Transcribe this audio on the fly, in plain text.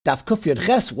Daf Kuf Yud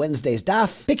Ches, Wednesday's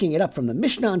Daf, picking it up from the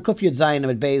Mishnah on Kuf Yud Zayin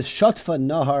Amid Beis, Shotfa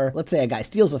Nahar. Let's say a guy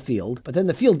steals a field, but then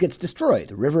the field gets destroyed.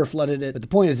 The river flooded it, but the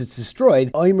point is it's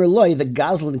destroyed. Oimer Loi, the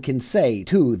Gazlan can say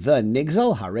to the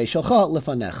Nigzal, Harei Shalcha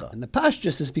Lefanecha. And the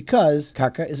Pashtus is because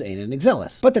Karka is Ein and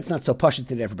Nigzelis. But that's not so pashut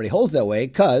that everybody holds that way,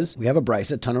 because we have a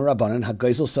brisa, Tana Rabbanan,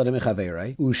 HaGoizel Sodem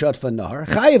Echaverai, Shotfa Nahar,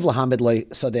 Chayiv Lahamid Loi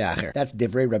Sodeacher. That's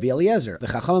Divrei Rabbi Eliezer. The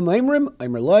Chachamim Oimrim,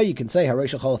 Oimer Loi, you can say Harei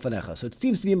Shalcha Lefanecha. So it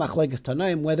seems to be Machlekes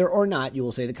Tanaim, whether or not you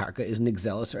will say the karka is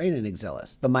nigzelis or ain't a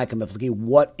nigzelis. But Micah Mifleki,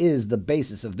 what is the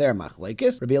basis of their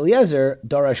machlekes? Rabbi Eliezer,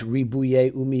 darash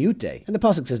ribuye umiyute. And the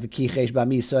pasuk says the kichesh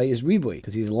ba'misai is ribuy,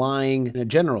 because he's lying in a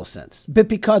general sense.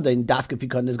 Bipikadin, dafka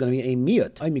pikadin is going to be a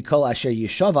miyut. Oy mikol asher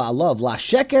yeshava alav la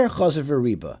sheker chazer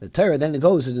v'riba. The Torah then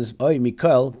goes and is oy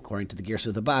mikol, according to the Gersa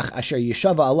of the Bach, asher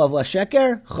yeshava alav la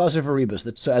sheker chazer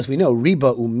v'riba. So as we know,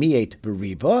 riba umiyet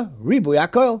v'riba, ribuy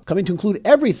akol, coming to include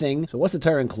everything. So what's the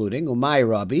Torah including?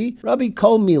 Umay Rabbi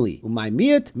kol mili. Umay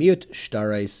miut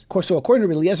shtarais. Of course, so according to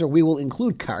Rabbi Eliezer, we will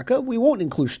include karka. We won't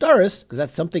include shtaris,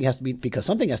 because something has to be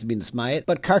nismayit,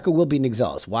 but karka will be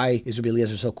nigzalis. Why is Rabbi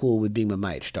Eliezer so cool with being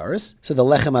mamayit shtaris? So the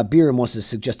Lechem Abirim wants to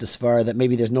suggest a svara that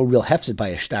maybe there's no real hefsid by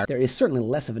a shtar. There is certainly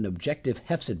less of an objective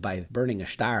hefsid by burning a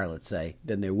shtar, let's say,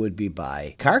 than there would be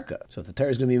by karka. So if the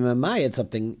Torah is going to be mamayit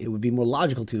something, it would be more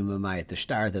logical to be mamayit the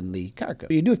shtar than the karka.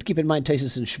 But you do have to keep in mind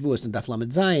Taisus and Shavuos and Daf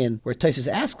Lamed Zayin, where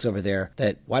Taisus asks over there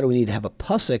that why do we need to have a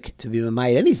pasuk to be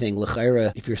mamayit anything?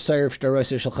 L'chaira, if you're sayer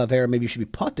shtaroser shel chaver, maybe you should be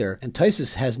potter. And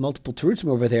Taisus has multiple terutzim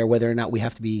over there whether or not we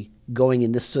have to be going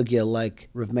in this sugya like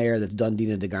Rav Meir that's done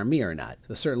dina de garmi or not.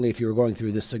 So certainly if you were going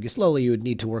through this sugya slowly, you would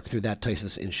need to work through that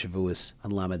Taisus in Shavuos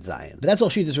on Lamed Zayin. But that's all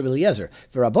she does Rabbi Eliezer.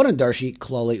 V'rabbanan darshi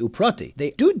klale uprati.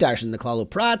 They do darshan the klal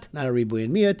uprat, not a ribuy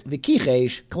and miut.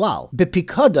 V'kichesh klal.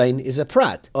 B'pikadain is a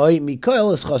prat. Oy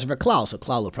mikoil is chos v'klal. So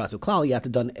klal uprat uklal, you have to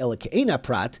done elikeina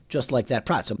prat, just like that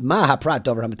prat. So maha prat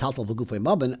dover ha-metaltal v'gufay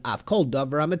mammon, af kol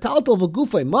dover ha-metaltal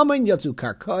v'gufay mammon, yatzu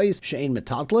karkais, she'ein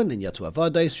metaltlin, and yatzu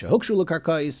avadais, she'hokshu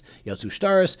l'karkais, Yatsu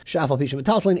Shtaris, Shafal Pisha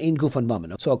Metaltlin, Ein Gufan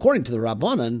Mammon. So according to the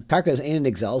Rabbanan, Karka is Ein and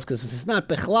Exelis, because it's not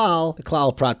Bechlal, the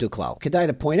Klal Pratu Klal. Kedai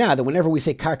to point out that whenever we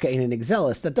say Karka Ein and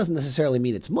Exelis, that doesn't necessarily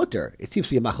mean it's mutter. It seems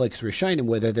to be a Machlekes Rishonim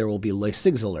whether there will be Leis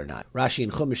Sigzil or not. Rashi in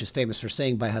Chumash is famous for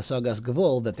saying by Hasagas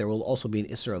Gavul that there will also be an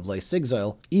Isser of Leis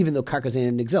Sigzil, even though Karka is Ein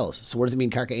and Exelis. So what does it mean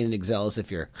Karka Ein and Exelis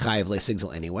if you're Chayiv Leis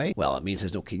Sigzil anyway? Well, it means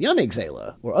there's no Kinyan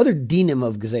Exela, or other dinim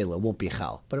of Gzela won't be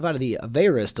Chal. But about the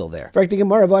Avera is still there. So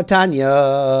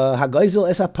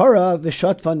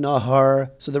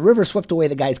the river swept away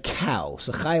the guy's cow.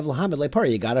 So chayiv lahamid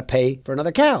leipara, you gotta pay for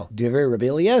another cow. Divrei Rabbi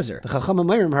Eliezer. So hasam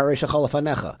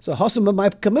b'may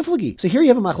kamiflagi. So here you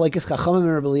have a machlekes chachamim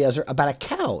and Rabbi Eliezer about a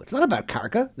cow. It's not about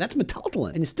karka. That's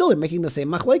metaltalin, and still they're making the same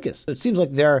machlekes. So it seems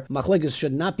like their machlekes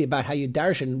should not be about how you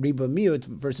darshan riba miut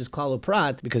versus klal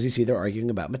prat, because you see they're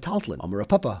arguing about metaltalin. Amar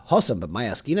Papa hasam b'may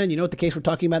askina. And you know what the case we're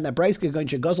talking about in that brayska going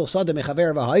to gazal sada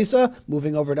mechaver v'haisa.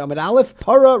 Moving over to Amid Aleph,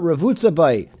 para ravutza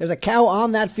bay. There's a cow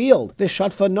on that field.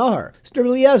 Vishatfa nahar. Stir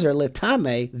Eliezer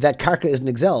letame that karka is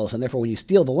nigzelis, and therefore when you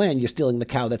steal the land, you're stealing the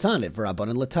cow that's on it.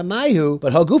 V'rabbanan letamayu.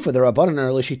 But hagufa the rabbanan are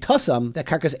lishitasam that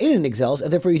karka's in nigzelis,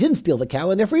 and therefore you didn't steal the cow,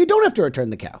 and therefore you don't have to return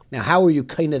the cow. Now, how are you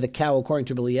kind of the cow according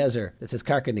to Eliezer that says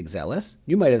karka nigzelis?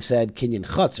 You might have said kinyan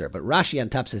chotzer, but Rashi on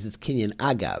top says it's kinyan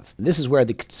agav. And this is where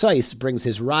the Ktsais brings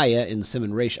his raya in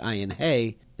Simon Reish Ayin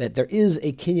Hey, that there is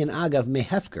a kinyan agav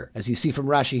mehefker. As you see from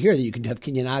Rashi here, that you can have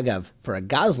kinyan agav for a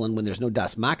gazlan when there's no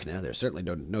das makna. There's certainly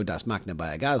no das makna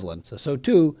by a gazlan. So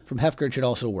too, from hefker it should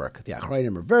also work. The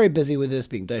Achrayim are very busy with this,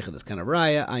 being deicha this kind of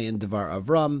raya, ayin devar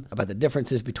avram, about the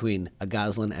differences between a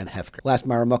gazlan and hefker. Last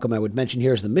maramokam I would mention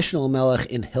here is the Mishnah Melech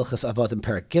in Hilchas Avot and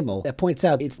Perek Gimel that points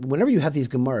out, it's whenever you have these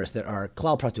gemaras that are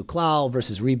klal pratu klal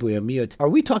versus ribuy amiyut, are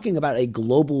we talking about a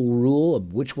global rule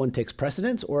of which one takes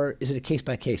precedence, or is it a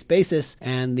case-by-case basis?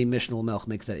 And the Mishnah Melch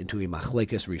makes that into a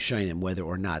machlekes rishonim, whether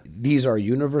or not these are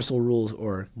universal rules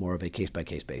or more of a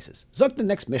case-by-case basis. Zok the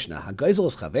next Mishnah, Hagaizel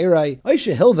is chaverai,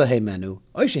 oishe hilvahe menu,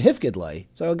 oishe hifgidlai.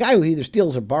 So a guy who either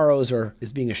steals or borrows or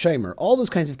is being a shomer, all those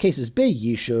kinds of cases, be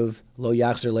yishuv, lo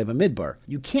yachzer leba midbar.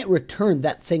 You can't return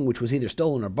that thing which was either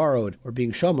stolen or borrowed or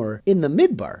being shomer in the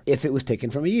midbar if it was taken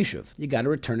from a yishuv. You got to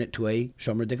return it to a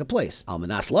shomer dika place.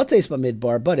 Almanas lotes ba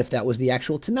midbar, but if that was the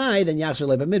actual tanai, then yachzer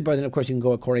leba midbar, then of course you can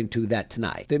go according to that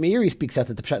tanai. The Meiri speaks out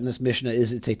that the pshat in this Mishnah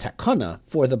is it's a takana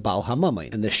for the Baal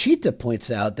Hamamayin. And the Shita points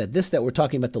out that we're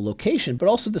talking about the location, but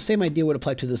also the same idea would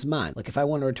apply to the Zman. Like if I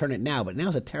want to return it now, but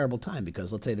now's a terrible time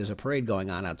because let's say there's a parade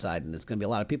going on outside and there's going to be a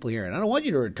lot of people here and I don't want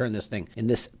you to return this thing in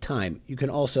this time. time, you can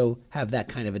also have that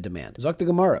kind of a demand. Zok the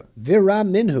Gemara, Vira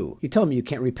Minhu. You tell me you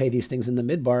can't repay these things in the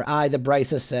midbar. The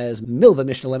Brisa says, Milva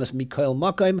Mishtalemis Mikoil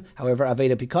Makaim. However,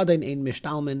 Aveda Pikadain Ein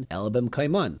Mishtalman Elabim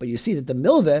Kaiman. But you see that the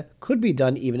milva could be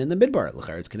done even in the midbar.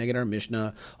 L'char, it's connected our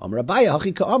Mishnah. Amar Abaya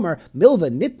Hachi Ka'amar Milva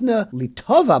Nitna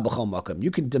Litova B'chol Makam.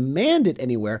 You can demand it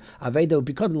anywhere. Aveda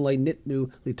Pikadain Lei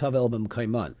Nitnu Litova Elabim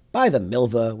Kaiman. By the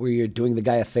milva, where you're doing the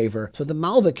guy a favor. So the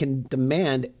malva can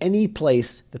demand any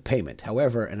place the payment.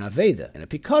 However, an aveda and a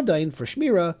pikadain for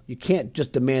shmira, you can't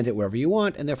just demand it wherever you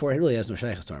want, and therefore it really has no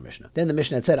shaykhs to our Mishnah. Then the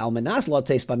Mishnah had said, Almanas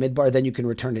lotes by midbar, then you can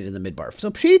return it in the midbar. So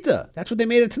pshita, that's what they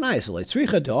made it tonight. So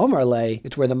leitzricha to omar lei,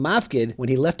 it's where the mafkid, when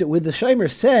he left it with the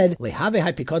shomer, said, lehave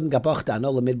hai pikadain gabachta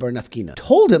anola midbar nafkina.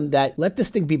 Told him that, let this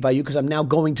thing be by you, because I'm now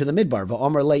going to the midbar.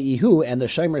 Va'omar lei ihu, and the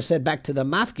shomer said back to the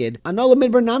mafkid, anola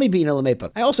midbar nami bi'ina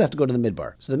lemepak. I also have to go to the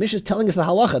midbar. So the Mishnah is telling us the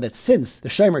halacha that since the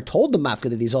shomer told the mafka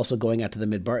that he's also going out to the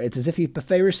midbar, it's as if he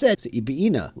befeirish said, so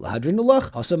ibi'ina lahadrinulach,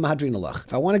 also mahadrinulach.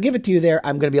 If I want to give it to you there,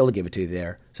 I'm going to be able to give it to you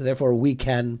there. So therefore we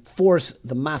can force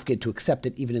the mafkid to accept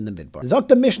it even in the midbar.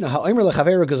 Zok Mishnah, ha'omer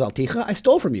lechaveru gazalticha, I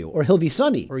stole from you, or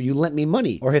hilvisani, or you lent me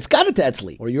money, or hifgadet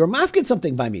etzli, or you were mafkid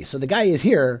something by me. So the guy is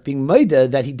here being maida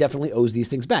that he definitely owes these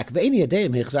things back. But he says,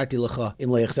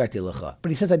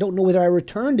 I don't know whether I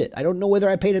returned it. I don't know whether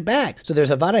I paid it back. So there's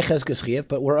a varei cheskes chiyuv,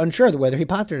 but we're unsure whether he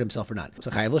patered himself or not. So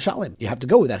chayav l'shalim. You have to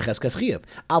go with that cheskes chiyuv.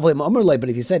 But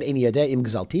if you said eni yadeh im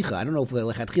gazalticha, I don't know if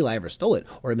lechatchila I ever stole it,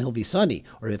 or im hilvisani,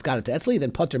 or if got it to etzli,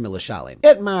 then pater milashalim.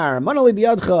 Itmar manali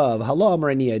biyadchav halo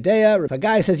amar eni yadeh. If a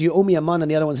guy says you owe me a man and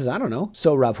the other one says I don't know,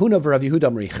 so Rav Huna v'Rav Yehuda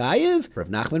amri chayiv, Rav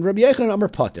Nachman v'Rav Yochanan amar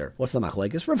pater. What's the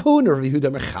machlekes? Rav Huna Rav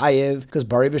Yehuda amri chayiv, because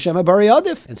bari v'shema bari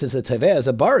adif, and since the teveh is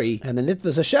a bari and the nitva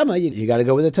is a shema, you got to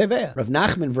go with the teveh. Rav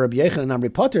Nachman v'Rav Yochanan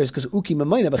amri pater is because uki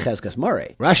mamayna b'chezkas mare.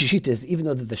 Rashi Shita is even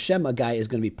though that the shema guy is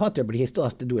going to be pater, but he still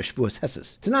has to do a shvuas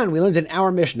heses. Tanan, we learned in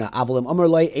our Mishnah, Avalim amar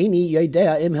lei eini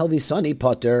yedea im helvisani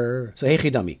pater. So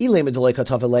hechidami ilema delei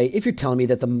katavalei. If you're telling me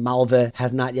that the malva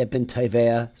has not yet been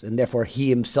teveh, and therefore he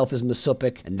himself is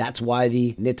mesupik, and that's why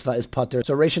the nitva is pater.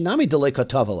 So reishanami delei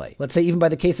katavalei. Let's say even by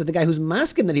the case of the guy who's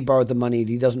masking that he borrowed the money and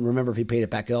he doesn't remember if he paid it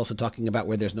back. It's also talking about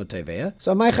where there's no teveh.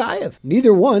 So my chayev.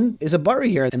 Neither one is a bari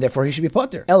here, and therefore he should be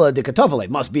pater. Ella de katavalei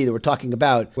must be that we're talking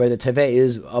about where the teveh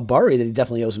is a bari that he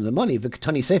definitely owes him the money.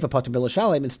 V'ktani seifa pater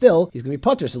bilashalim, and still he's going to be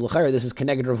pater. So l'chayr, this is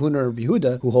connected Rav Huna or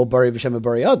Yehuda who hold bari v'shem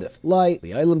bari adif. Lai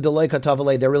the ilam delei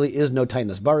katavalei. There really is no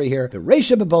tainas bari here. The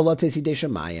reisha b'bolat esidei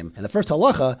shemayim, and the first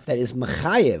halacha that is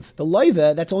mechayev. The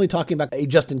loiva that's only talking about a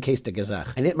just in case to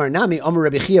gezach. And it marnami amar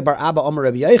Rabbi Chia bar Abba amar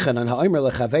Rabbi Yochanan ha'omer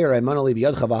lechaver emanali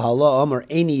biyadcha v'hala amar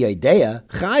eni yedea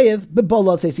chayev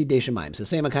b'bolat esidei shemayim. So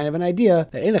same kind of an idea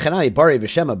that in a chanami bari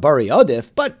v'shem bari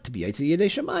adif, but to be yitzi yedei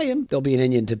shemayim there'll be an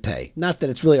inyan to pay. Not that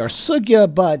it's really our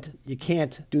sugya, but you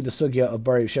can't do the sugya of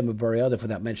bari v'shem bari adif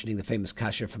without mentioning the famous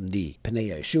kasha from the Pnei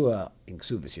Yeshua in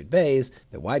Ksuvas Yud Beis,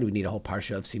 that why do we need a whole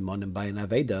parsha of Simonim by an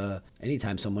Aveda?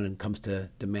 Anytime someone comes to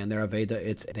demand their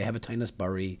Aveda, they have a Tainas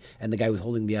Bari, and the guy who's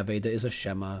holding the Aveda is a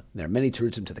Shema. There are many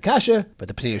terutzim to the Kasha, but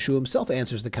the Pnei Yeshua himself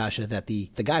answers the Kasha that the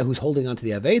guy who's holding onto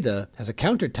the Aveda has a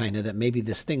counter Taina that maybe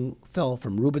this thing fell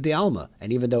from Ruba de Alma,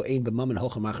 and even though Ein B'mam and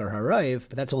Hochem Achar Harayiv,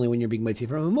 but that's only when you're being mitzvah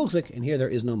from a Mozik, and here there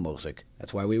is no Mozik.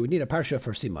 That's why we would need a parsha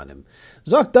for Simonim.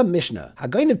 Zok Dam Mishnah,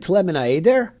 Hagainav Tlem and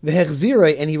Aeder,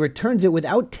 V'hechziroi, and he returns it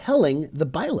without telling the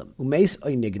Bailam. Umeis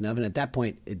Oinignav, and at that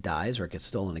point it dies or it gets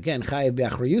stolen again. Chayev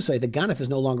B'achriyusai, the Ganef is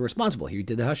no longer responsible. He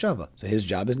did the Hashava, so his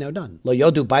job is now done. Lo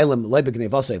Yodu Bailam Lo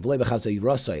B'gnevasai V'lo B'chazai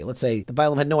Rasai. Let's say the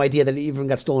Bailam had no idea that it even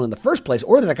got stolen in the first place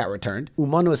or that it got returned.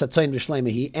 Umanu es Atzayin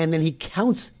V'shleimehi, and then he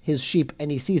counts his sheep and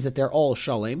he sees that they're all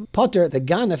Shalem. Potter, the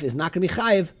Ganef is not going to be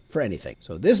Chayev for anything.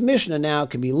 So this Mishnah now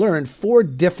can be learned 4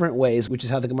 different ways, which is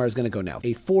how the Gemara is going to go now.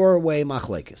 A 4-way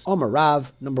machlekes. Omer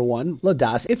Rav, number 1,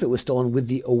 ladas, if it was stolen with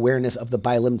the awareness of the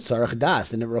Bailam tzarech das,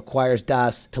 then it requires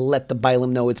das to let the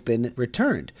Bailam know it's been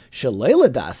returned. Shalei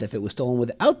ladas, if it was stolen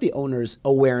without the owner's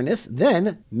awareness,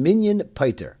 then minyan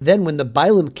paiter. Then when the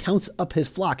Bailam counts up his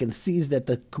flock and sees that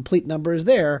the complete number is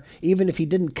there, even if he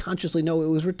didn't consciously know it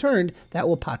was returned, that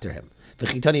will pater him. And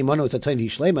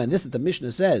this is the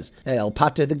Mishnah says that El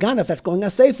Pater the Ganef, that's going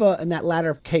Aseifa in that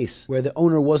latter case where the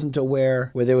owner wasn't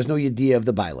aware, where there was no yediyah of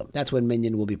the Bailam. That's when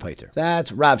Minyan will be Pater.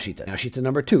 That's Rav Shita. Now Shita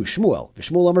number 2, Shmuel.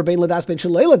 V'Shmuel Amar Ben Ladas Ben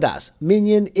Shalei Ladas.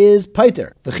 Minyan is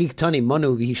Pater. V'Chiktani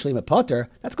Manu V'Hishlema Pater.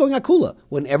 That's going Akula.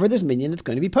 Whenever there's Minyan, it's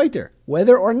going to be Pater,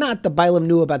 whether or not the Bailam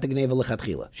knew about the Gneva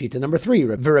Lechatchila. Shita number 3,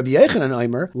 V'Rabbi Yochanan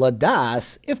Omer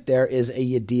Ladas. If there is a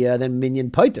yediyah, then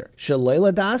Minyan Pater. Shalei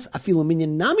Ladas Afilu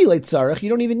Minyan Nami Leitzar. You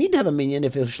don't even need to have a minyan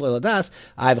if it's shleila das.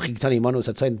 I have chiktani manus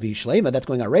atzayin v'hishlema. That's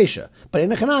going on reisha. But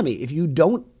in a chanami, if you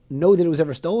don't know that it was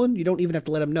ever stolen, you don't even have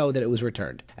to let him know that it was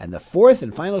returned. And the fourth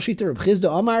and final shita of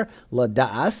Chizda Amar, la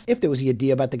da'as, if there was a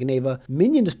idea about the Geneva,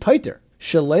 minyan is paiter.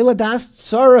 Shalela das,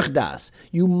 tzarech das.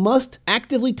 You must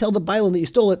actively tell the bailam that you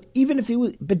stole it, even if he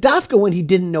was bedafka when he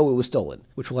didn't know it was stolen,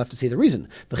 which we'll have to see the reason.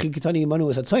 V'chikitani yimanu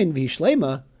was atzayin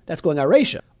v'hishlema. That's going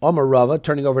aresha. Amar Rava,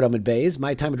 turning over to Amid Beis,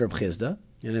 my time at Reb Chizda.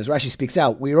 And as Rashi speaks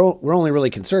out, we're only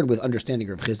really concerned with understanding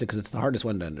Rav Chizda because it's the hardest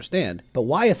one to understand. But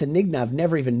why, if the Nignav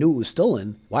never even knew it was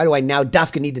stolen, why do I now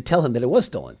dafka need to tell him that it was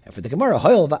stolen? And for the Gemara,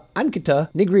 Hoyel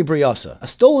va'ankita nigri briyasa. A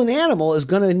stolen animal is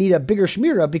going to need a bigger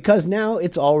shmira because now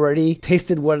it's already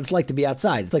tasted what it's like to be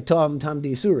outside. It's like tam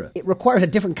di surah. It requires a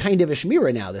different kind of a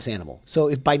shmira now, this animal. So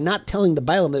if by not telling the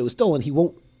bailam that it was stolen, he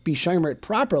won't be shimer it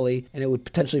properly, and it would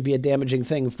potentially be a damaging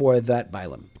thing for that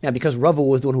bailam. Now, because Rava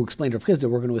was the one who explained Rav Chizda,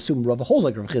 we're going to assume Rava holds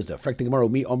like Rav Chizda. Frekting Gemara,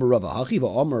 mi Omer Rava, hachiva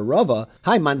Omer Rava,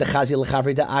 hi man dechazia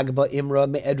lechavri da agba imra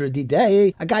me'edra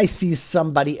didei. A guy sees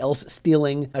somebody else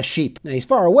stealing a sheep. Now he's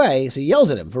far away, so he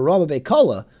yells at him, v'rama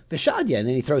be'kola, v'shadya, and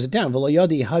then he throws it down, v'lo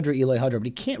yadi hadra ilay hadra, but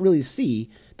he can't really see.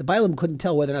 The bailam couldn't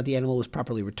tell whether or not the animal was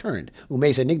properly returned.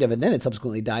 Umesa nigdav, and then it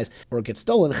subsequently dies or it gets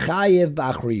stolen. Chayev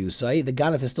b'achriyusai, the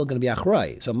ganef is still going to be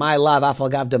achroi. So my lav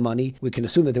afal gav money. We can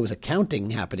assume that there was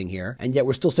accounting happening here, and yet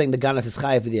we're still saying the ganef is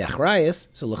chayev with the achrayis.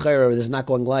 So l'chayra, this is not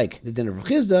going like the din of Rav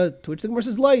Chizda, to which the Gemara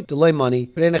says light, delay money.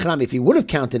 But if he would have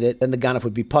counted it, then the ganef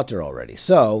would be putter already.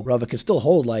 So Rava can still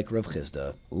hold like Rav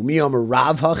Chizda. Umi omer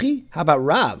Rav hachi? How about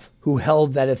Rav, who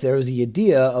held that if there was a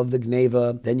yediyah of the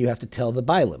gneva, then you have to tell the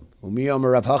bailam? Umi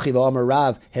omer Rav hachi v'omer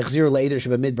Rav hechzir le'eder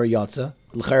shebamidbar yatsa.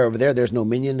 Over there's no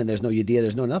minion and there's no yediyah,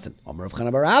 there's no nothing. Omer Rav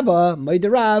Chana bar Abba, Maida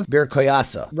Rav, Bir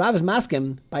Koyasa. Rav is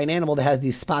maskim by an animal that has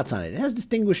these spots on it. It has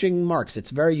distinguishing marks.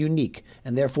 It's very unique,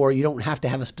 and therefore you don't have to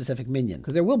have a specific minion,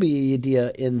 because there will be a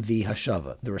yediyah in the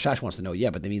hashava. The Rashash wants to know,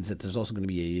 but that means that there's also going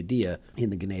to be a yediyah in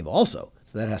the Geneva also.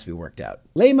 So that has to be worked out.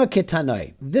 Lema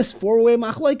ketanai. This four-way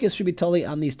machlokes should be totally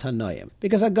on these tanoim,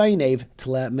 because hagayinev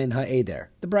tla min ha'eder.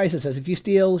 The Brisa says if you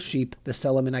steal sheep, the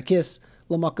sela min hakis,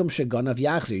 l'makam sheganav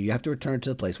yachzir, you have to return to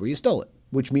the place where you stole it.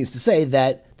 Which means to say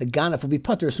that the ganef will be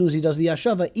putter as soon as he does the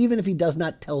yashava, even if he does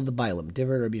not tell the bailam.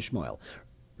 Divrei Rabbi Shmuel.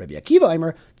 Rabbi Akiva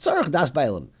Aimer, tzarech das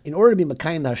bailam. In order to be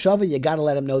makayim the hashava, you got to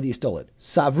let him know that you stole it.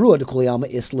 Savrua de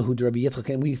kuliyama islahu de Rabbi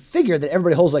Yitzchak, and we figure that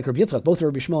everybody holds like Rabbi Yitzchak. Both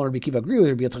Rabbi Shmuel and Rabbi Akiva agree with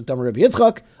Rabbi Yitzchak. Damar Rabbi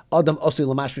Yitzchak, Adam osi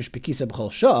lamashmish pekisa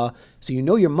b'chol shah. So you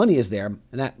know your money is there, and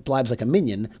that blibes like a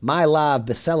minion. My lav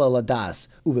besela ladas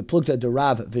uve plugta de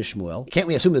Rav v'Shmuel. Can't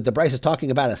we assume that the Bryce is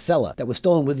talking about a sela that was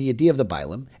stolen with the idea of the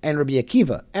bailam, and Rabbi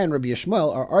Akiva and Rabbi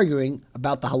Shmuel are arguing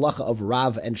about the halacha of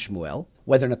Rav and Shmuel,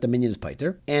 whether or not the minion is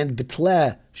paiter, and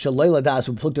betle shalayla das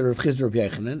uplukta Rav Chizda Rabbi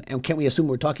Yochanan, and can we assume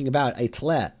we're talking about a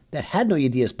tle that had no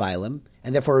yedias bailam,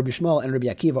 and therefore Rabbi Shmuel and Rabbi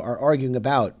Akiva are arguing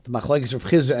about the machlokes of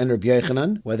Chizda and Rabbi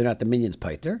Yochanan, whether or not the minion's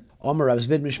paiter. Omer Rav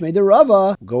Zvid Mishmei de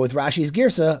Rava, go with Rashi's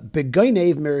girsa,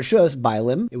 begainev mirishus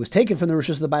bailim. It was taken from the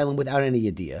rishus of the bailim without any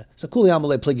yediyah. So kuli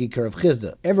amalei pligi kerav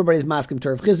Chizda. Everybody's maskim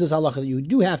to Rav Chizda's halacha that you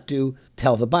do have to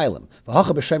tell the bailim.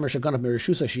 V'hacha b'shemer shaganav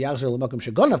mirishusa sheyachzer l'makom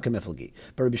shaganav kemiflagi.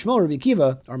 But Rabbi Shmuel and Rabbi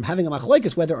Akiva are having a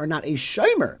machlokes whether or not a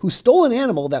shemer who stole an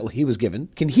animal that he was given,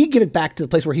 can he give it back to the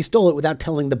place where he stole it without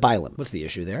telling the bailim? What's the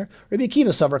issue there? Rabbi Akiva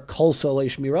savar kol solei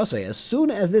shmirasei. As soon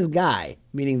as this guy,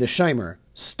 meaning the shemer,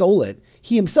 stole it,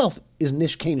 he himself is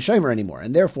nishkain shomer anymore,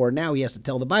 and therefore now he has to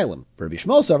tell the bailam. For Rabbi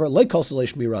Shmuel Savar, like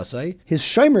Koselesh Mirasai, his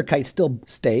shomer kite still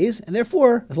stays, and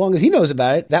therefore, as long as he knows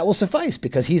about it, that will suffice,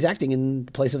 because he's acting in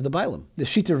the place of the bailam. The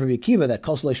shita of Rabbi Akiva, that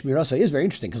Koselesh Mirasai, is very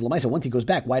interesting, because Lamaisa, once he goes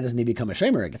back, why doesn't he become a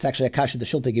shomer again? It's actually a kasha the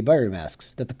Shiltei Gibarim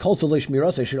asks, that the Koselesh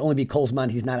Mirasai should only be Kolzman,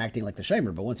 he's not acting like the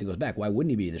shomer, but once he goes back, why wouldn't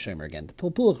he be the shomer again? The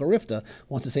Pulpulach Harifta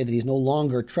wants to say that he's no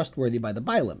longer trustworthy by the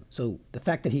bailam. So the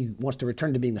fact that he wants to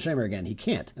return to being the shomer again, he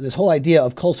can't. And this whole idea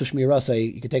of Koselesh Mirasai,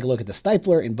 you can take a look at the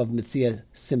Stipler in Bava Mitzia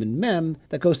Siman Mem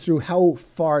that goes through how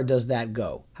far does that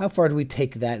go. How far do we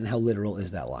take that and how literal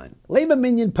is that line? Lema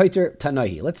minyan pater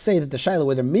tanahi. Let's say that the shaila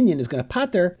whether minyan is going to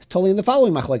pater is totally in the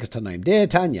following machlekes tanaim. De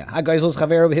Tanya. A guy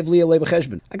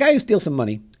who steals some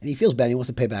money and he feels bad, he wants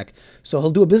to pay back. So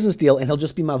he'll do a business deal and he'll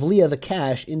just be mavliya the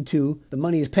cash into the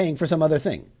money he's paying for some other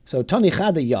thing. So Tani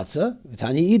Chada Yatza,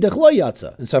 Tani Idach Lo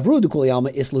Yatza. And Savru Dukuli Alma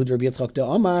Islu Rabbi Yitzchak de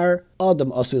Omar,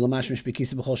 Adam Asu Lamashmish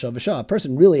Bekisa B'chol Shavasha. A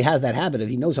person really has that habit of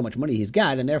he knows how much money he's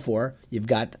got, and therefore you've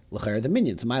got L'cher the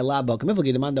minion. So my lab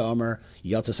Balkamiflagi Demanda Omar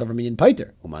Yatza Savar Minion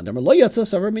Paiter. Umandar Lo Yatza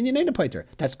Savar Minion Aina Paiter.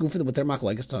 That's good for what their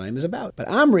machlekes time is about. But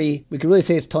Amri, we could really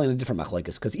say it's telling a different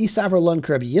machlekes, because Isavar Lon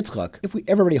Rabbi Yitzchak, if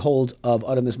everybody holds of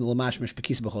Adam is Lamashmish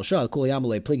Bekisa B'chol Shav, Kuli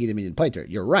Amale Pligi the Minion Paiter.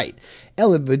 You're right.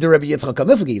 El Rabbi Yitzchak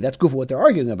Kamiflagi. That's good for what they're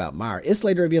arguing about. Mar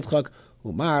Islay Rabbi Yitzchak,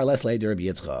 Umar Lesley Derbi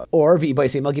Yitzchak. Or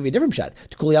V'ibaisem, I'll give you a different shot.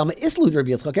 To Kuliyama Islu Derbi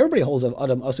Yitzchak. Everybody holds of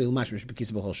Adam Asul Mashmish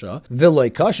Bekisa B'Chol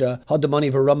Viloy Kasha had the money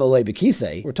for Ramalei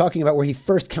Bekise. We're talking about where he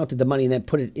first counted the money and then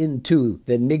put it into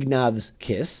the Nignav's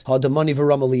kiss. Had the money for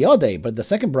Ramaliyade. But the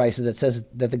second brisa that says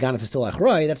that the Ganef is still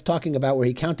Achroi, that's talking about where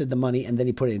he counted the money and then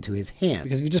he put it into his hand.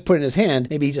 Because if you just put it in his hand,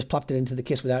 maybe he just plopped it into the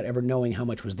kiss without ever knowing how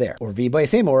much was there. Or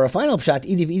V'ibaisem, or a final pshat,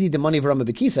 Idi the money for Rama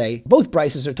Bekise. Both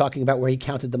brises are talking about where he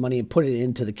counted the money and put it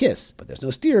into the kiss. But there's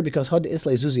no steer because Had Isle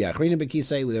Zuzi Achrina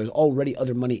Bekise, where there's already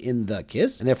other money in the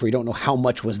kiss, and therefore you don't know how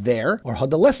much was there. Or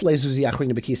Had Lesle Zuzi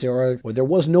Achrina Bekise, or there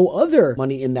was no other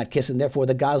money in that kiss, and therefore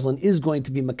the Goslin is going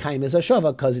to be Makayim as a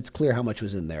Shava because it's clear how much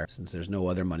was in there, since there's no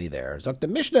other money there. Zok the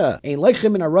Mishnah, Ein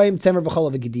Leichim in Arayim Temer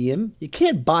V'chalav Gediyim. You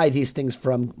can't buy these things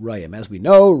from Rayim. As we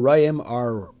know, Rayim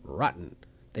are rotten.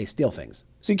 They steal things.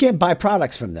 So you can't buy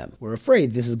products from them. We're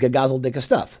afraid this is gagazel dika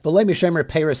stuff. V'lei mishemer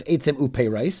peiros eitzim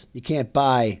upeiros. You can't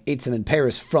buy eitzim and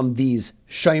peiros from these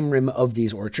shemrim of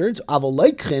these orchards. Avol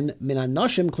leikchin min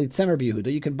anashim klitzemer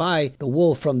b'Yehuda. You can buy the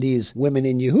wool from these women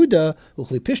in Yehuda,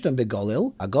 uchli pishtam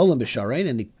begalil, agolim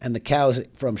b'sharain, and the cows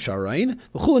from Sharain.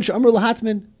 V'chulin she'amru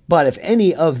lahatmin. But if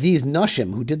any of these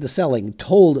nashim who did the selling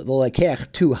told the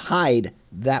lekech to hide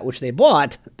that which they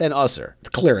bought, then usher. It's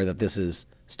clear that this is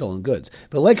stolen goods.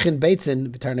 V'lekchin beitzin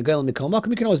v'tarnagolim mikol makom.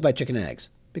 You can always buy chicken and eggs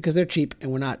because they're cheap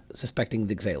and we're not suspecting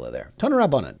the gzela there. Tana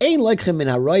Rabbanan. Ein lekchin min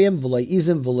harayim v'lei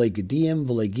izim v'lei gediyim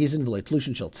v'lei gizin v'lei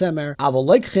tlushin shel tzemer. Avol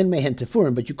lekchin mehen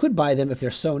tefurim. But you could buy them if they're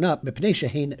sewn up mipnei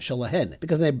shehein shalahen,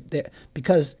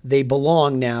 because they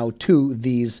belong now to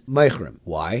these meichrim.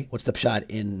 Why? What's the pshat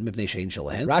in mipnei shehein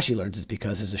shalahen? Rashi learns it's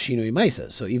because it's a shinui maisa.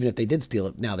 So even if they did steal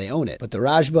it, now they own it. But the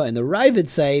Rashba and the Ravid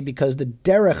say because the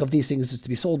derech of these things is to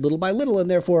be sold little by little, and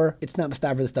therefore it's not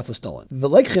mustaver the stuff was stolen.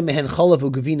 V'lekchin mehen cholav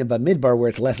ugavina b'midbar, where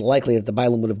it's less likely that the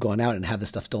Bailam would have gone out and have the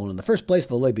stuff stolen in the first place.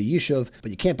 V'loi b'yishuv,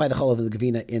 but you can't buy the cholav and the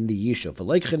gavina in the yishuv.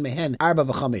 V'leikchin mehen arba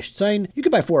v'chamesh tzayin. You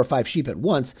could buy 4 or 5 sheep at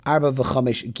once. Arba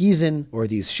v'chamesh gizin, or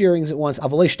these shearings at once.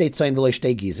 Avalei shtei tzayin v'lei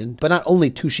shtei gizin, but not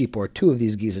only 2 sheep or 2 of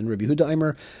these gizin. Rabbi Yehuda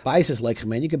Eimer ba'is leikchin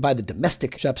mehen. You can buy the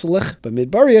domestic shepselach, but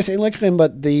midbarius ain't leikchin,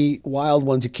 but the wild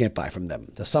ones you can't buy from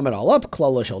them. To sum it all up,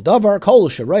 klala shel davar kol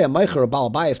sharaya meicher bal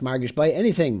bias margish, by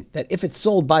anything that if it's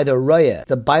sold by the raya,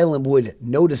 the Bailam would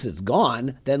notice it's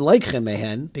gone, then leikchin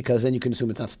mehen, because then you can assume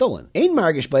it's not stolen. Ain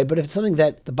margish by, but if it's something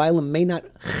that the Bailam may not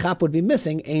chap would be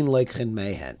missing, ain leikchin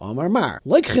mehen. Omar mar.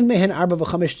 Leikchin mehen arba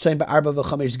v'chamesh tzayin ba'arba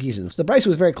v'chamesh gizin. So the Bryce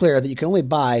was very clear that you can only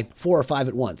buy 4 or 5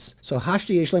 at once. So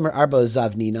hashti yesh lemer arba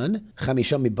zavninan,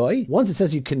 chamisha miboy. Once it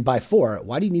says you can buy 4,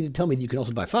 why do you need to tell me that you can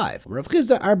also buy 5? Rav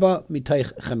Chizda arba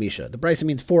mitaych chamisha. The Bryce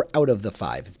means 4 out of the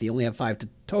 5. If they only have 5 to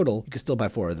total, you can still buy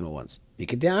 4 of them at once. Bryce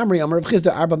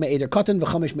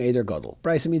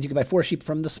means you can buy 4 sheep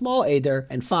from the small eder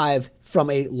and 5 from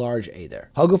a large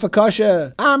eder.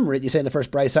 Hagufakasha Amrit, you say in the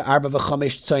first brisa, arba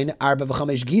v'chamesh tzayin, arba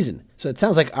v'chamesh gizin. So it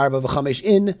sounds like arba v'chamesh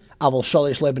in, avol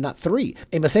shalish le, but not 3.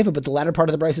 But the latter part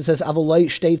of the brisa says avol loy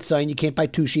shtei tzayin, you can't buy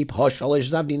 2 sheep, ha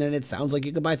shalish zavdin, and it sounds like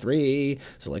you can buy 3.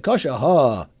 So like kasha,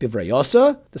 ha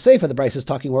bivrayosa. The seif of the brisa is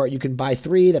talking where you can buy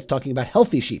 3. That's talking about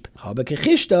healthy sheep. Ha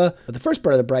b'kechishta. But the first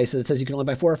part of the brisa that says you can only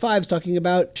buy 4 or 5 is talking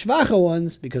about shvacha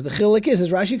ones, because the chilik is,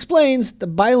 as Rashi explains, the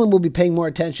Bailam will be paying more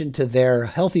attention to their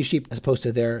healthy sheep as opposed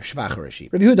to their shvachara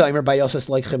sheep. Rabbi Yehuda Eimer bayosas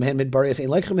leikchem hen midbarias ein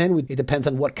leikchem hen. It depends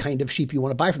on what kind of sheep you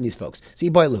want to buy from these folks. See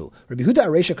bailu. Rabbi Yehuda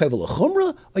areisha kayvel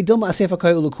lechumra or dilma asefa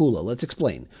kayvel lekula. Let's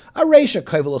explain. Areisha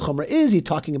kayvel lechumra, is he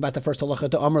talking about the first halacha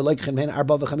to Amar leikchem hen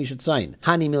arba v'chamishat tzayin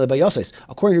hani mile bayosas?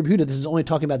 According to Rabbi Yehuda, this is only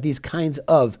talking about these kinds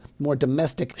of more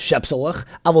domestic shepselach.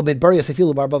 Avol midbarias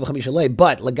efilu barba v'chamishat lei.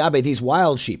 But lagabe, these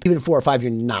wild sheep, even 4 or 5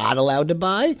 you're not allowed to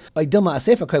buy. Or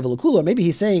maybe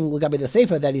he's saying Lagabe the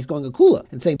Sefer that he's going a kula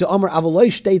and saying to Amar Avaloi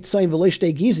Shtei Tzayin V'loi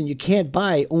Shtei Gizin, you can't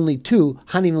buy only 2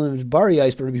 Hanim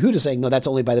Midbariyos, but Rabbi Yehuda is saying no, that's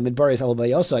only by the Midbariyos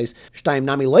Alabayosais Shtaim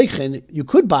Nami Leichen. You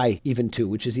could buy even 2,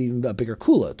 which is even a bigger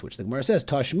kula, to which the Gemara says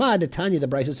Tashma Tanya. The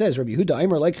Brisa says Rabbi Yehuda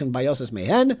Aimer Leichen Bayosas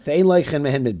Mehen Ve'ein Leichen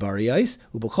Mehen Midbariyos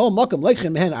Ubechol Makam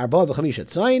Leichen Mehen Arba V'chamishat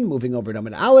Tzayin. Moving over to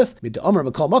Amar Aleph Mid Amar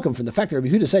Makol Makam, from the fact that Rabbi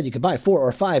Yehuda said you could buy 4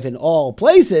 or 5 in all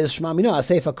places. Shma Mina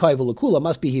Asefa Kaivu Lakula,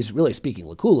 must be he's really speaking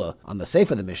Lakula on the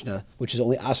Seif of the Mishnah, which is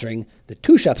only answering the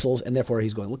 2 shepsels, and therefore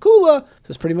he's going Lakula. So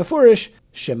it's pretty mafurish.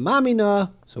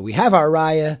 Shemamina. So we have our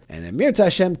raya, and Amir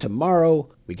Tashem, tomorrow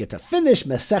we get to finish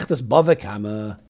Mesechtas Bava Kamma.